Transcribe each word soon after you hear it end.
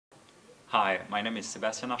Hi, my name is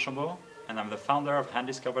Sebastian Archambault and I'm the founder of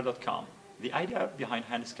Handiscover.com. The idea behind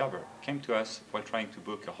Handiscover came to us while trying to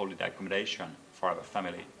book a holiday accommodation for our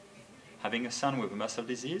family. Having a son with a muscle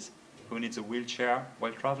disease who needs a wheelchair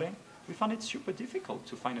while traveling, we found it super difficult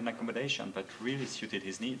to find an accommodation that really suited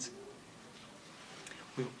his needs.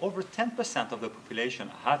 With over 10% of the population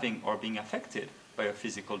having or being affected by a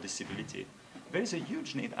physical disability, there is a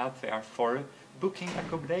huge need out there for booking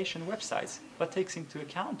accommodation websites that takes into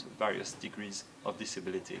account various degrees of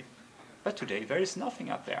disability. But today there is nothing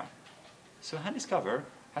out there. So Handiscover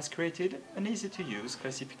has created an easy-to-use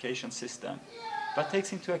classification system that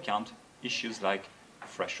takes into account issues like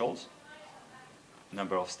thresholds,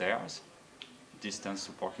 number of stairs, distance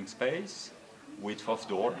to parking space, width of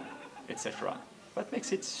door, etc. That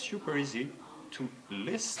makes it super easy to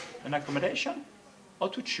list an accommodation or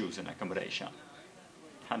to choose an accommodation.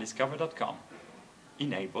 Handiscover.com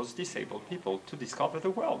enables disabled people to discover the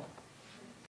world.